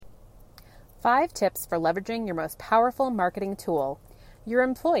5 tips for leveraging your most powerful marketing tool, your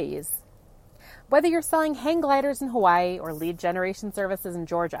employees. Whether you're selling hang gliders in Hawaii or lead generation services in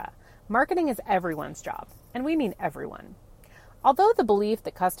Georgia, marketing is everyone's job, and we mean everyone. Although the belief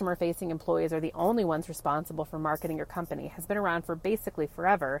that customer-facing employees are the only ones responsible for marketing your company has been around for basically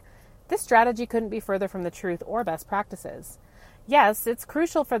forever, this strategy couldn't be further from the truth or best practices. Yes, it's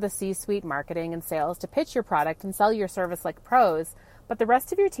crucial for the C-suite marketing and sales to pitch your product and sell your service like pros, but the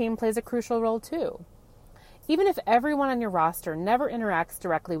rest of your team plays a crucial role too. Even if everyone on your roster never interacts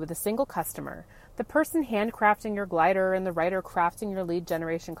directly with a single customer, the person handcrafting your glider and the writer crafting your lead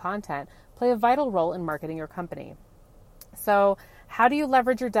generation content play a vital role in marketing your company. So, how do you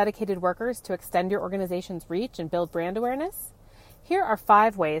leverage your dedicated workers to extend your organization's reach and build brand awareness? Here are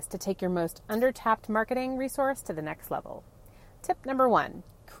 5 ways to take your most undertapped marketing resource to the next level. Tip number 1,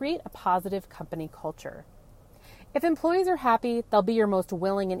 create a positive company culture. If employees are happy, they'll be your most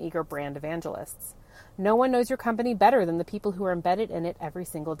willing and eager brand evangelists. No one knows your company better than the people who are embedded in it every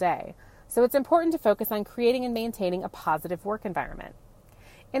single day. So it's important to focus on creating and maintaining a positive work environment.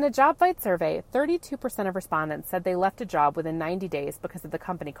 In a JobVite survey, 32% of respondents said they left a job within 90 days because of the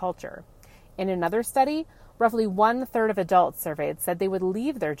company culture. In another study, roughly 1/3 of adults surveyed said they would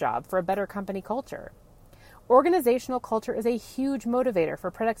leave their job for a better company culture. Organizational culture is a huge motivator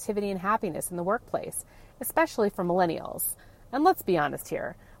for productivity and happiness in the workplace, especially for millennials. And let's be honest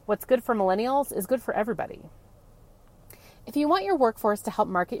here, what's good for millennials is good for everybody. If you want your workforce to help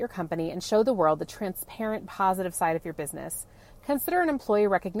market your company and show the world the transparent, positive side of your business, consider an employee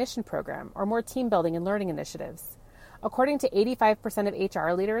recognition program or more team building and learning initiatives. According to 85% of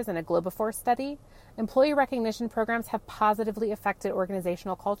HR leaders in a Globoforce study, employee recognition programs have positively affected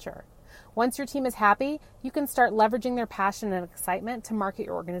organizational culture. Once your team is happy, you can start leveraging their passion and excitement to market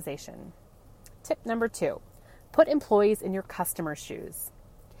your organization. Tip number 2, put employees in your customers' shoes.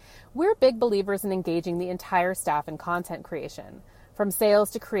 We're big believers in engaging the entire staff in content creation. From sales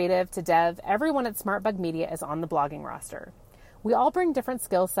to creative to dev, everyone at SmartBug Media is on the blogging roster. We all bring different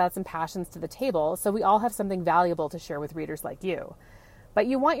skill sets and passions to the table, so we all have something valuable to share with readers like you. But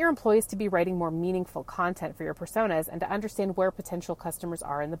you want your employees to be writing more meaningful content for your personas and to understand where potential customers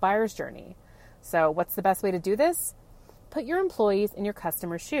are in the buyer's journey. So what's the best way to do this? Put your employees in your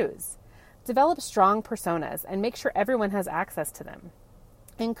customers' shoes. Develop strong personas and make sure everyone has access to them.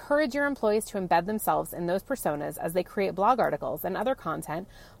 Encourage your employees to embed themselves in those personas as they create blog articles and other content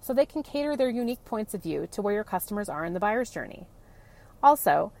so they can cater their unique points of view to where your customers are in the buyer's journey.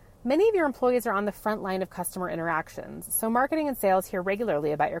 Also, many of your employees are on the front line of customer interactions, so marketing and sales hear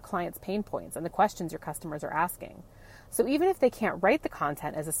regularly about your clients' pain points and the questions your customers are asking. So even if they can't write the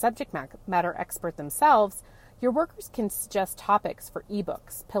content as a subject matter expert themselves, your workers can suggest topics for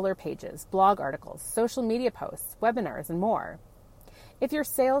ebooks, pillar pages, blog articles, social media posts, webinars, and more. If your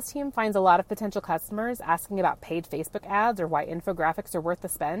sales team finds a lot of potential customers asking about paid Facebook ads or why infographics are worth the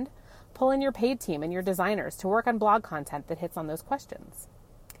spend, pull in your paid team and your designers to work on blog content that hits on those questions.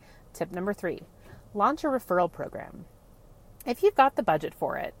 Tip number 3, launch a referral program. If you've got the budget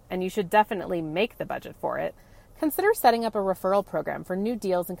for it, and you should definitely make the budget for it, consider setting up a referral program for new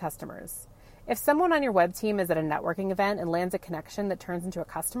deals and customers. If someone on your web team is at a networking event and lands a connection that turns into a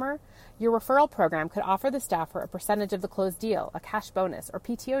customer, your referral program could offer the staffer a percentage of the closed deal, a cash bonus, or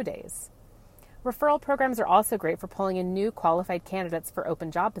PTO days. Referral programs are also great for pulling in new qualified candidates for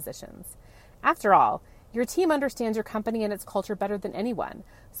open job positions. After all, your team understands your company and its culture better than anyone,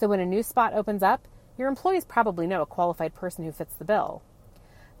 so when a new spot opens up, your employees probably know a qualified person who fits the bill.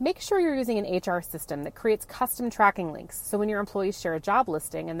 Make sure you're using an HR system that creates custom tracking links so when your employees share a job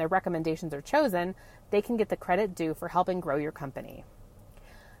listing and their recommendations are chosen, they can get the credit due for helping grow your company.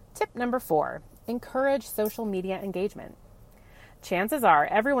 Tip number 4, encourage social media engagement. Chances are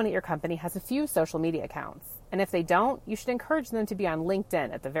everyone at your company has a few social media accounts, and if they don't, you should encourage them to be on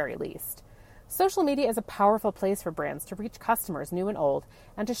LinkedIn at the very least. Social media is a powerful place for brands to reach customers new and old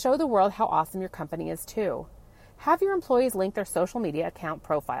and to show the world how awesome your company is too. Have your employees link their social media account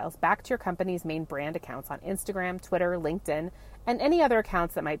profiles back to your company's main brand accounts on Instagram, Twitter, LinkedIn, and any other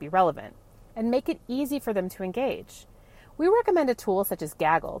accounts that might be relevant, and make it easy for them to engage. We recommend a tool such as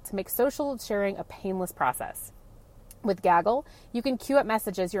Gaggle to make social sharing a painless process. With Gaggle, you can queue up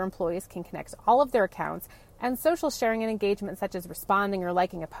messages your employees can connect all of their accounts, and social sharing and engagement such as responding or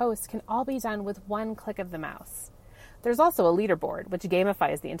liking a post can all be done with one click of the mouse. There's also a leaderboard, which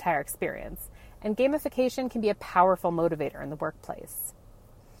gamifies the entire experience, and gamification can be a powerful motivator in the workplace.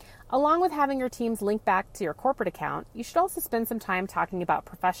 Along with having your teams link back to your corporate account, you should also spend some time talking about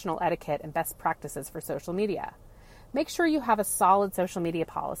professional etiquette and best practices for social media. Make sure you have a solid social media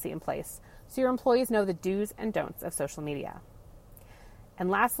policy in place so your employees know the do's and don'ts of social media. And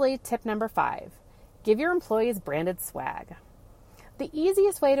lastly, tip number 5, give your employees branded swag. The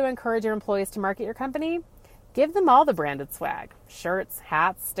easiest way to encourage your employees to market your company, give them all the branded swag. Shirts,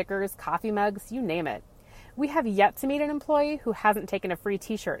 hats, stickers, coffee mugs, you name it. We have yet to meet an employee who hasn't taken a free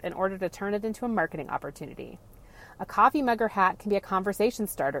t-shirt in order to turn it into a marketing opportunity. A coffee mug or hat can be a conversation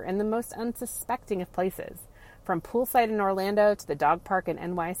starter in the most unsuspecting of places, from poolside in Orlando to the dog park in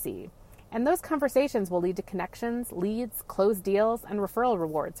NYC. And those conversations will lead to connections, leads, closed deals, and referral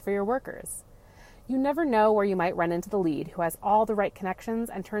rewards for your workers. You never know where you might run into the lead who has all the right connections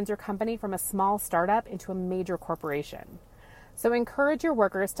and turns your company from a small startup into a major corporation. So encourage your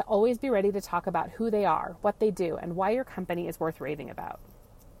workers to always be ready to talk about who they are, what they do, and why your company is worth raving about.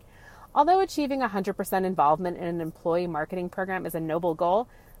 Although achieving 100% involvement in an employee marketing program is a noble goal,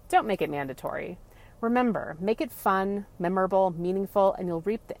 don't make it mandatory. Remember, make it fun, memorable, meaningful, and you'll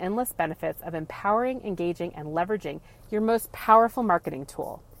reap the endless benefits of empowering, engaging, and leveraging your most powerful marketing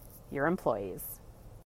tool, your employees.